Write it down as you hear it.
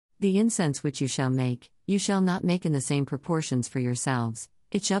The incense which you shall not make in the same proportions for yourselves,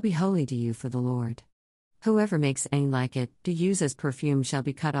 it shall be holy to you for the Lord. Whoever makes any like it, to use as perfume, shall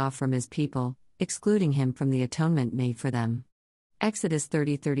be cut off from his people, excluding him from the atonement made for them. Exodus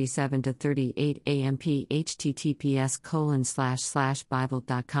 30:37-38 AMP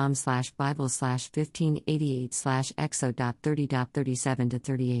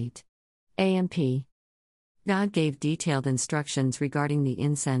https://bible.com/bible/1588/exo.30.37-38 AMP. God gave detailed instructions regarding the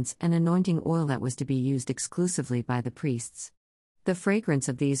incense and anointing oil that was to be used exclusively by the priests. The fragrance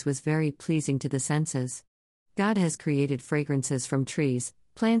of these was very pleasing to the senses. God has created fragrances from trees,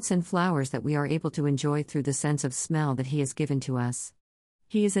 plants and flowers that we are able to enjoy through the sense of smell that He has given to us.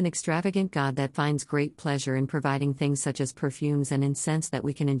 He is an extravagant God that finds great pleasure in providing things such as perfumes and incense that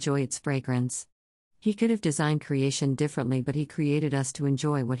we can enjoy its fragrance. He could have designed creation differently, but He created us to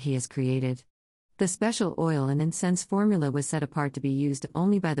enjoy what He has created. The special oil and incense formula was set apart to be used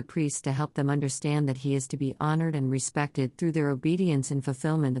only by the priests to help them understand that He is to be honored and respected through their obedience and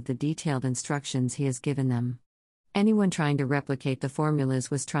fulfillment of the detailed instructions He has given them. Anyone trying to replicate the formulas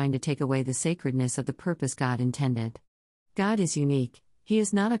was trying to take away the sacredness of the purpose God intended. God is unique. He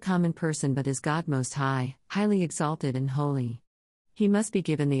is not a common person but is God Most High, highly exalted and holy. He must be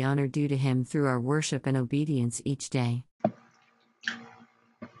given the honor due to Him through our worship and obedience each day.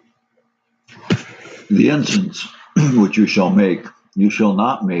 The incense which you shall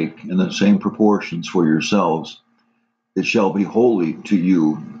not make in the same proportions for yourselves. It shall be holy to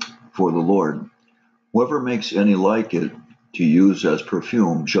you for the Lord. Whoever makes any like it to use as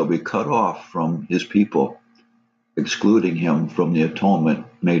perfume shall be cut off from his people, excluding him from the atonement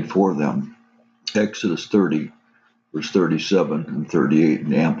made for them. Exodus 30, verse 37 and 38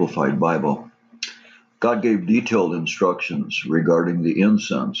 in the Amplified Bible. God gave detailed instructions regarding the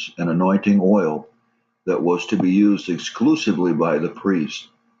incense and anointing oil that was to be used exclusively by the priest.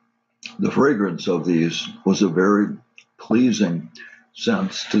 The fragrance of these was a very pleasing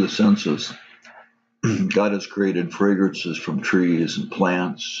sense to the senses. God has created fragrances from trees and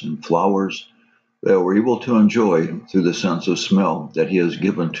plants and flowers that we're able to enjoy through the sense of smell that He has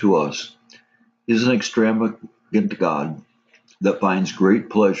given to us. He's an extravagant God that finds great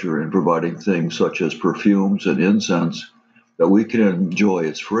pleasure in providing things such as perfumes and incense that we can enjoy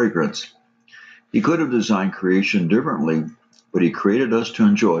its fragrance. He could have designed creation differently, but He created us to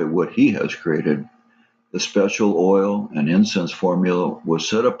enjoy what He has created. The special oil and incense formula was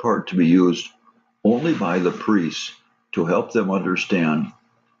set apart to be used only by the priests to help them understand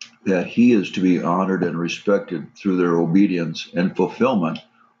that He is to be honored and respected through their obedience and fulfillment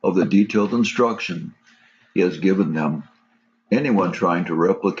of the detailed instruction He has given them. Anyone trying to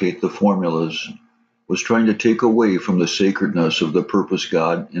replicate the formulas was trying to take away from the sacredness of the purpose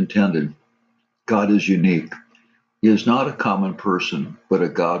God intended. God is unique. He is not a common person, but a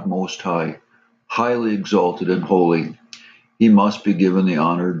God Most High, highly exalted and holy. He must be given the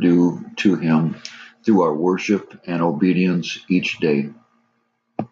honor due to Him through our worship and obedience each day.